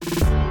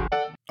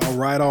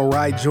All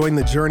right. Join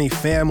the Journey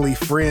family,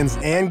 friends,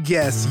 and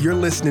guests. You're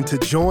listening to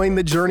Join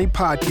the Journey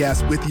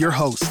podcast with your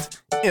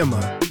host,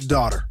 Emma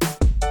Daughter.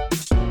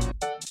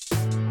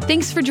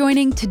 Thanks for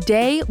joining.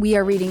 Today, we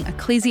are reading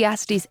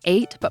Ecclesiastes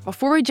 8, but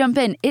before we jump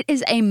in, it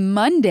is a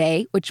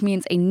Monday, which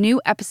means a new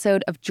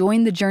episode of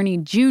Join the Journey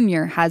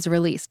Junior has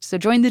released. So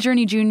Join the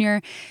Journey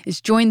Junior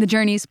is Join the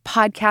Journey's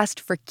podcast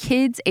for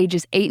kids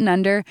ages 8 and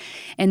under.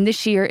 And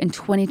this year, in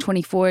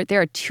 2024,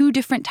 there are 2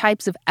 different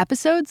types of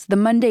episodes. The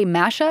Monday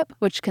Mashup,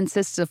 which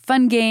consists of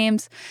fun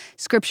games,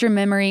 scripture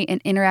memory,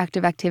 and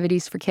interactive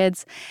activities for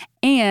kids.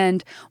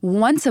 And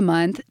once a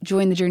month,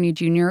 Join the Journey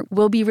Junior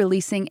will be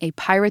releasing a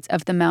Pirates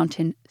of the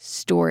Mountain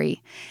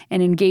story,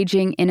 an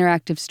engaging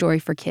interactive story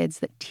for kids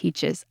that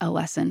teaches a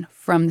lesson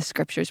from the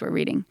scriptures we're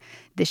reading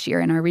this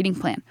year in our reading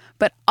plan.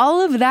 But all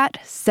of that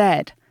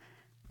said,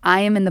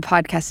 I am in the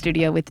podcast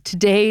studio with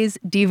today's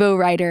Devo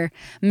writer,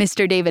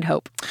 Mr. David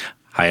Hope.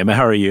 Hi, Emma.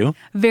 How are you?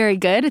 Very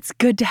good. It's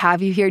good to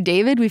have you here,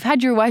 David. We've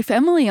had your wife,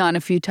 Emily, on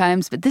a few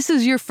times, but this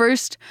is your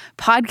first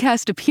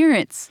podcast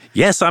appearance.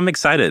 Yes, I'm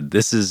excited.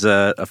 This is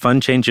a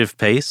fun change of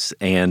pace,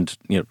 and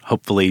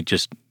hopefully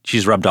just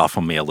she's rubbed off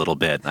on me a little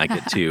bit. I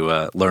get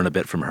to learn a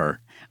bit from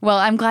her. Well,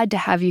 I'm glad to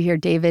have you here,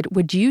 David.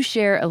 Would you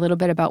share a little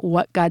bit about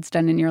what God's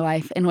done in your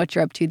life and what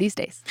you're up to these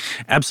days?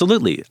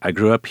 Absolutely. I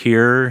grew up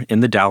here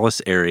in the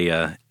Dallas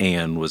area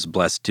and was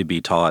blessed to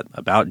be taught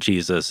about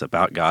Jesus,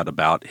 about God,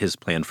 about his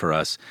plan for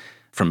us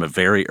from a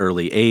very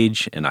early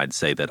age, and I'd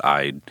say that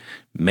I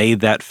made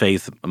that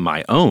faith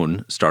my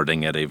own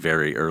starting at a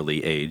very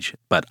early age.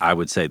 But I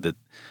would say that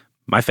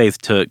my faith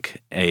took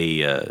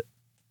a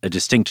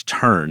distinct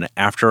turn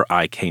after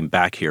I came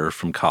back here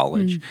from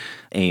college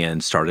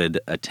and started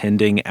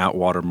attending at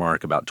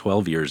Watermark about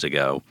 12 years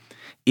ago.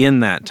 In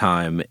that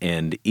time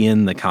and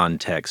in the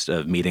context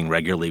of meeting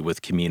regularly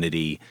with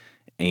community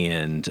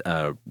and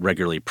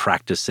regularly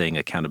practicing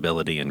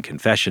accountability and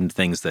confession,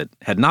 things that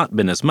had not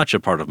been as much a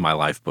part of my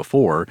life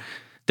before,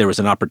 there was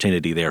an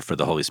opportunity there for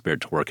the Holy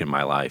Spirit to work in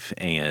my life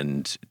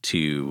and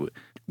to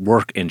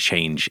work and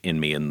change in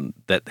me, and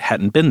that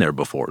hadn't been there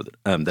before,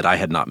 that I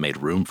had not made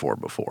room for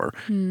before.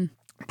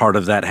 Part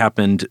of that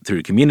happened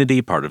through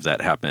community. Part of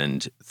that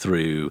happened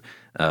through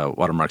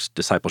Watermark's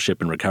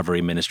discipleship and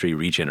recovery ministry,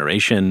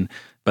 Regeneration.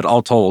 But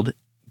all told,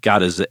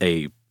 God is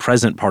a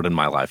present part in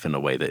my life in a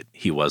way that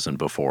he wasn't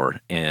before.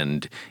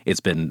 And it's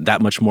been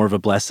that much more of a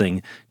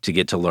blessing to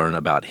get to learn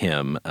about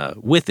him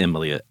with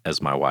Emily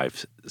as my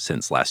wife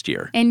since last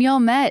year. And y'all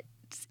met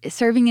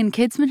serving in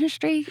kids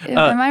ministry?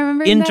 Am I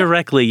remembering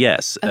indirectly, that?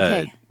 Yes.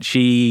 Okay.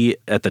 She,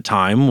 at the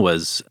time,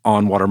 was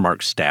on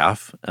Watermark's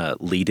staff,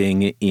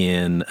 leading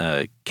in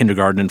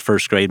kindergarten and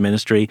first grade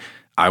ministry.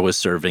 I was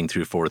serving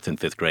through 4th and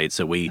 5th grade,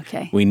 so we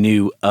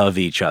knew of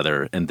each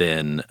other. And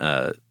then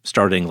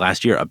starting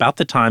last year, about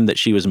the time that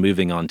she was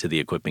moving on to the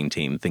equipping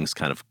team, things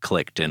kind of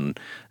clicked, and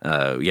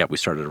we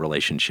started a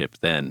relationship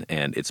then.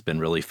 And it's been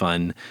really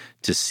fun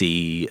to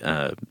see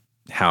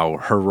how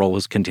her role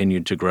has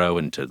continued to grow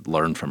and to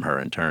learn from her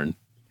in turn.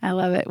 I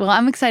love it. Well,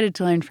 I'm excited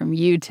to learn from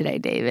you today,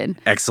 David.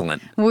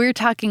 Excellent. We're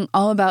talking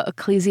all about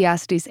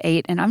Ecclesiastes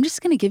 8, and I'm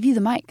just going to give you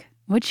the mic.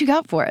 What you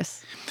got for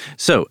us?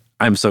 So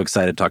I'm so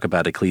excited to talk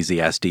about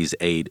Ecclesiastes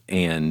 8,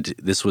 and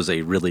this was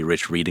a really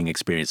rich reading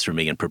experience for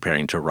me in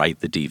preparing to write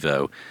the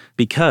Devo,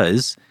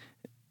 because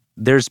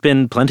there's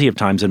been plenty of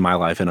times in my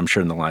life, and I'm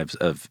sure in the lives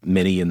of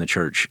many in the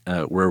church,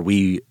 where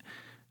we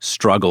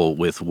struggle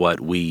with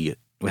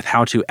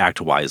how to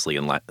act wisely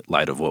in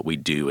light of what we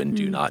do and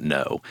do not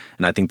know.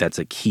 And I think that's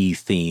a key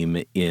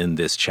theme in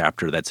this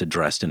chapter that's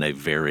addressed in a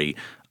very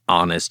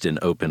honest and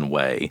open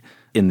way.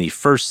 In the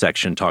first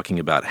section, talking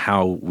about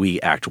how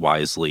we act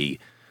wisely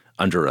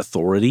under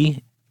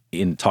authority,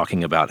 in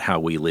talking about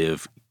how we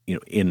live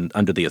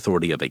under the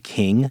authority of a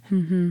king.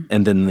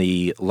 And then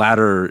the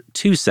latter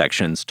 2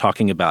 sections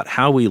talking about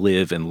how we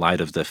live in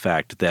light of the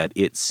fact that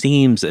it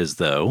seems as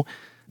though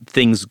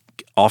things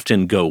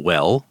often go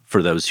well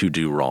for those who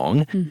do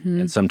wrong,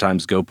 and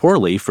sometimes go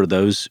poorly for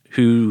those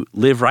who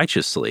live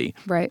righteously.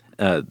 Right.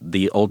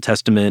 The Old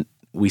Testament,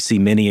 we see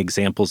many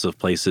examples of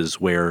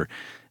places where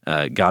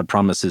God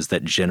promises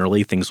that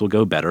generally things will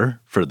go better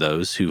for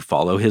those who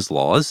follow his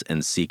laws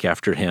and seek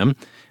after him.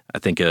 I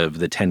think of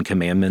the 10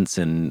 Commandments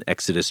in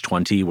Exodus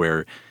 20,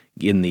 where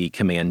in the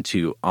command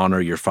to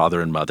honor your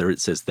father and mother, it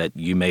says that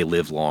you may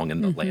live long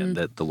in the land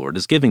that the Lord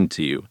is giving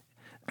to you.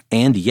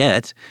 And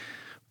yet,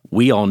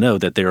 we all know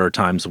that there are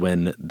times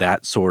when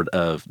that sort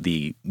of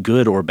the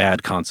good or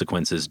bad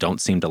consequences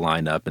don't seem to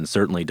line up, and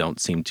certainly don't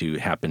seem to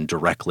happen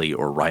directly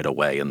or right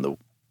away in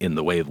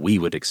the way we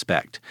would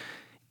expect.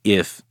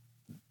 If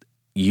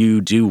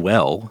you do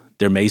well,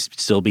 there may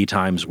still be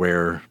times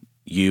where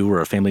you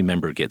or a family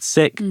member gets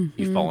sick,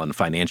 you fall in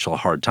financial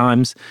hard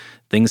times,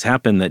 things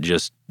happen that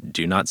just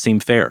do not seem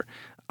fair.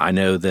 I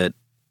know that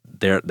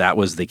that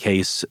was the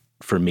case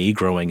for me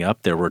growing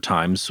up. There were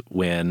times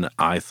when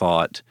I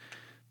thought,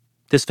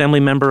 this family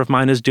member of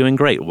mine is doing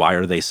great. Why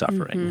are they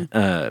suffering?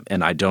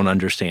 And I don't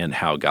understand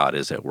how God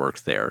is at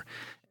work there.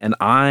 And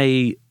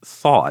I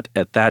thought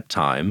at that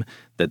time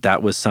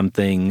that was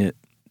something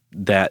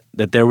that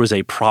there was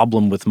a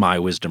problem with my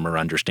wisdom or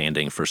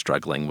understanding for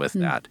struggling with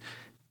that.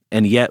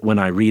 And yet when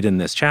I read in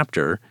this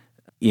chapter,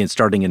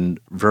 starting in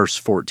verse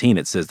 14,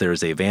 it says, there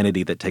is a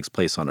vanity that takes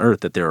place on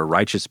earth, that there are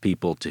righteous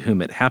people to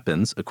whom it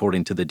happens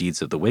according to the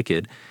deeds of the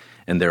wicked,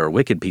 and there are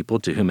wicked people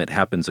to whom it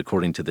happens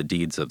according to the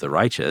deeds of the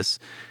righteous.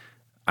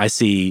 I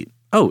see,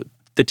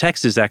 the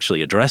text is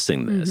actually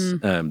addressing this.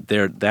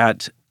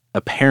 That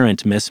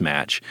apparent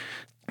mismatch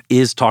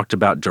is talked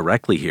about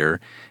directly here.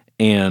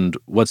 And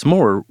what's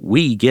more,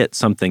 we get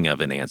something of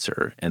an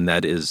answer, and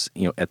that is,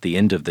 at the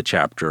end of the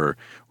chapter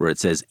where it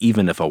says,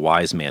 even if a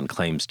wise man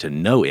claims to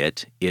know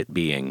it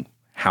being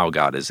how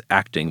God is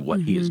acting,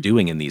 what he is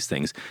doing in these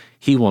things,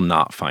 he will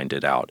not find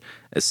it out.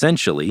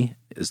 Essentially,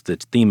 as the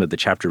theme of the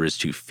chapter is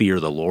to fear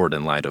the Lord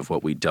in light of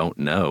what we don't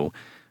know,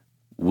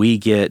 we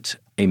get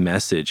a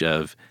message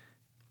of,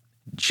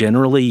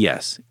 generally,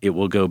 yes, it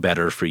will go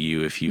better for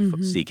you if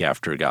you seek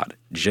after God.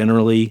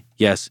 Generally,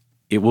 yes,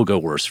 it will go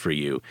worse for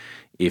you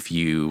if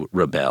you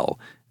rebel.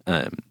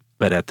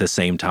 But at the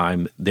same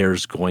time,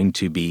 there's going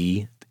to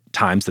be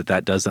times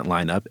that doesn't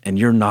line up, and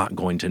you're not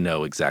going to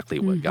know exactly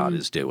what God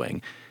is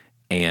doing.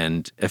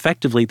 And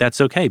effectively, that's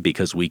okay,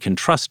 because we can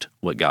trust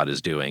what God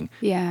is doing.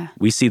 Yeah.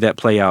 We see that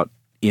play out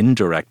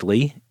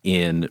indirectly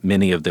in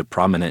many of the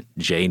prominent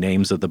J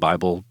names of the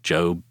Bible: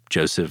 Job,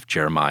 Joseph,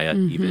 Jeremiah,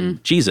 even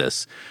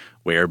Jesus,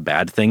 where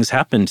bad things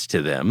happened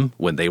to them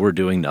when they were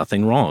doing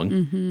nothing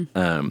wrong.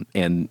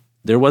 And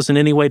there wasn't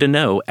any way to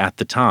know at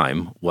the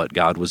time what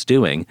God was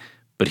doing,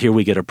 but here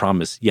we get a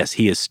promise, yes,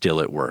 he is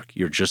still at work.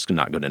 You're just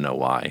not going to know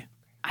why.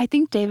 I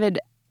think, David,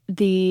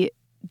 the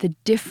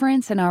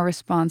difference in our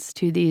response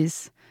to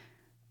these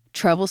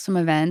troublesome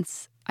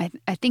events,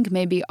 I think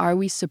maybe, are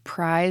we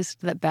surprised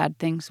that bad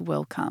things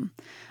will come?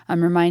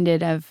 I'm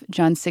reminded of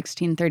John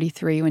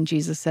 16:33 when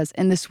Jesus says,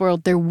 in this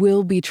world there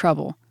will be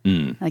trouble.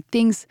 Like,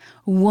 things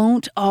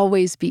won't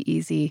always be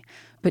easy,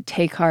 but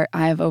take heart,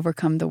 I have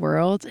overcome the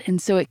world.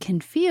 And so it can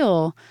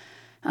feel,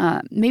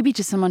 maybe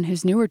to someone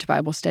who's newer to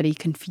Bible study,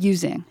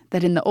 confusing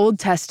that in the Old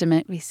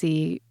Testament we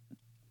see,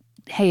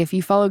 hey, if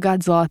you follow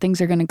God's law,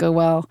 things are going to go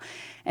well.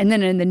 And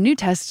then in the New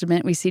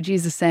Testament, we see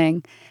Jesus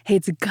saying, hey,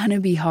 it's going to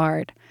be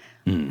hard.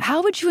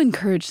 How would you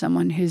encourage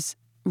someone who's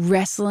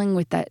wrestling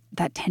with that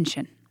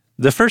tension?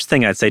 The first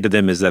thing I'd say to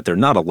them is that they're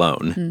not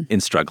alone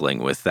in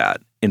struggling with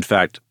that. In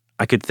fact,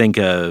 I could think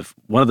of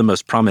one of the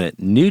most prominent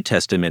New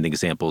Testament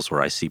examples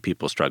where I see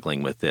people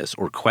struggling with this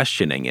or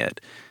questioning it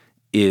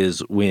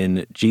is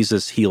when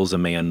Jesus heals a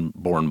man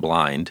born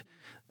blind.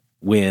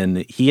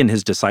 When he and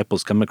his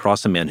disciples come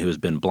across a man who has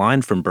been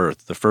blind from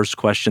birth, the first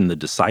question the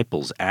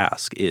disciples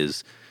ask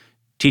is,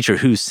 Teacher,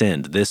 who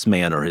sinned, this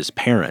man or his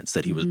parents,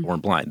 that he was born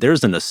blind?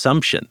 There's an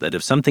assumption that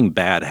if something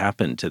bad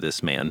happened to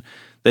this man,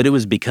 that it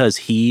was because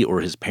he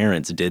or his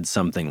parents did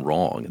something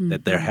wrong,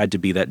 that there had to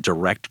be that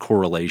direct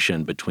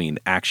correlation between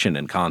action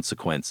and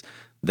consequence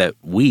that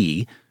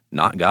we,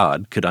 not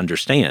God, could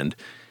understand.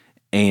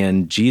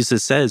 And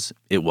Jesus says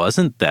it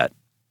wasn't that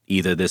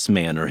either this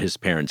man or his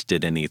parents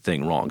did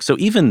anything wrong. So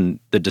even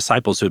the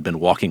disciples who had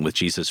been walking with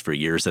Jesus for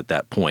years at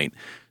that point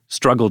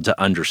struggled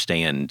to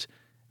understand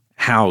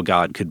how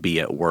God could be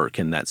at work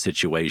in that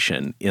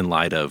situation in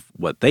light of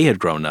what they had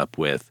grown up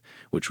with,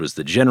 which was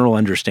the general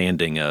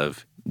understanding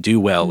of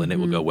do well and it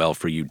will go well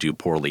for you, do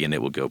poorly and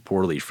it will go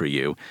poorly for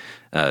you.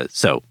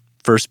 So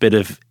first bit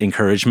of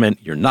encouragement,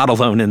 you're not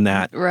alone in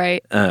that.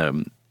 Right.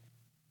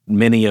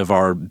 Many of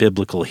our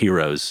biblical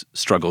heroes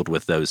struggled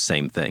with those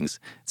same things.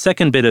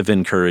 Second bit of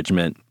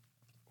encouragement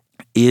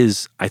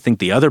is, I think,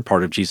 the other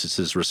part of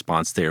Jesus's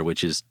response there,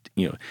 which is,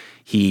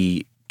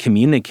 he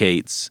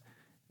communicates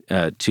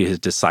to his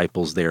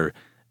disciples there,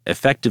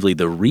 effectively,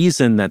 the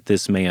reason that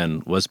this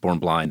man was born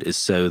blind is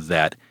so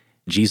that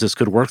Jesus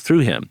could work through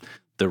him.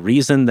 The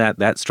reason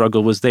that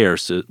struggle was there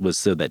was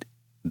so that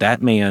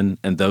that man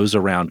and those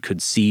around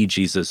could see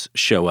Jesus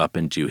show up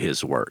and do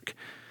his work.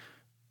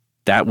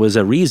 That was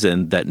a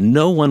reason that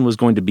no one was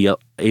going to be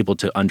able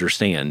to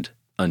understand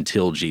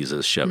until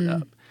Jesus showed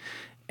up.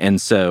 And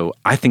so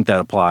I think that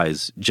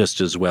applies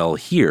just as well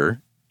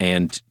here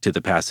and to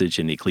the passage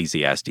in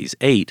Ecclesiastes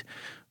 8,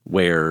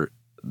 where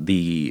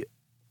the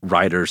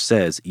writer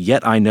says,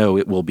 yet I know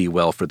it will be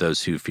well for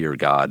those who fear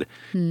God.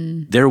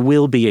 There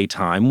will be a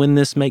time when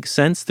this makes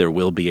sense. There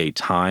will be a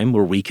time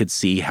where we could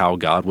see how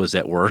God was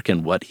at work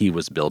and what he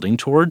was building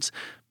towards,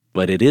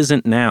 but it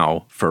isn't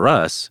now for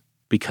us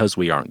because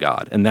we aren't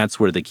God. And that's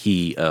where the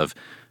key of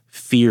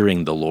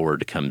fearing the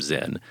Lord comes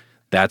in.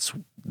 That's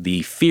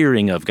the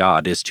fearing of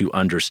God, is to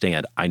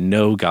understand, I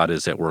know God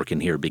is at work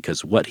in here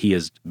because of what he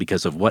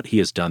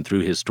has done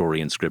through his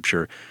story in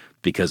Scripture,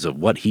 because of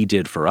what he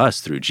did for us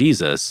through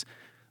Jesus.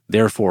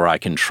 Therefore, I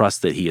can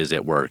trust that he is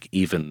at work,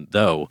 even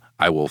though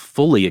I will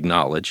fully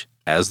acknowledge,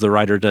 as the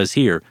writer does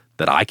here,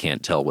 that I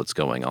can't tell what's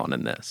going on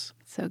in this.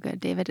 So good,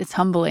 David. It's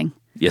humbling.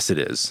 Yes, it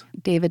is.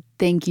 David,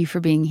 thank you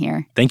for being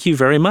here. Thank you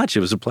very much. It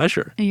was a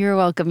pleasure. You're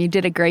welcome. You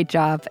did a great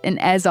job. And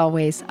as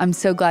always, I'm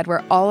so glad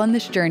we're all on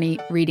this journey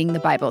reading the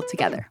Bible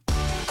together.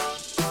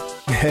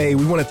 Hey,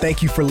 we want to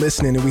thank you for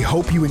listening, and we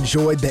hope you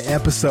enjoyed the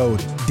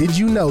episode. Did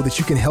you know that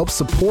you can help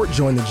support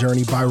Join the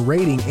Journey by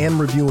rating and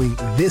reviewing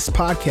this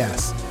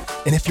podcast?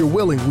 And if you're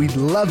willing, we'd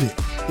love it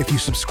if you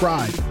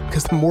subscribe,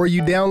 because the more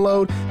you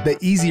download, the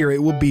easier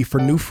it will be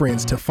for new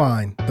friends to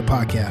find the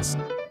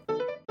podcast.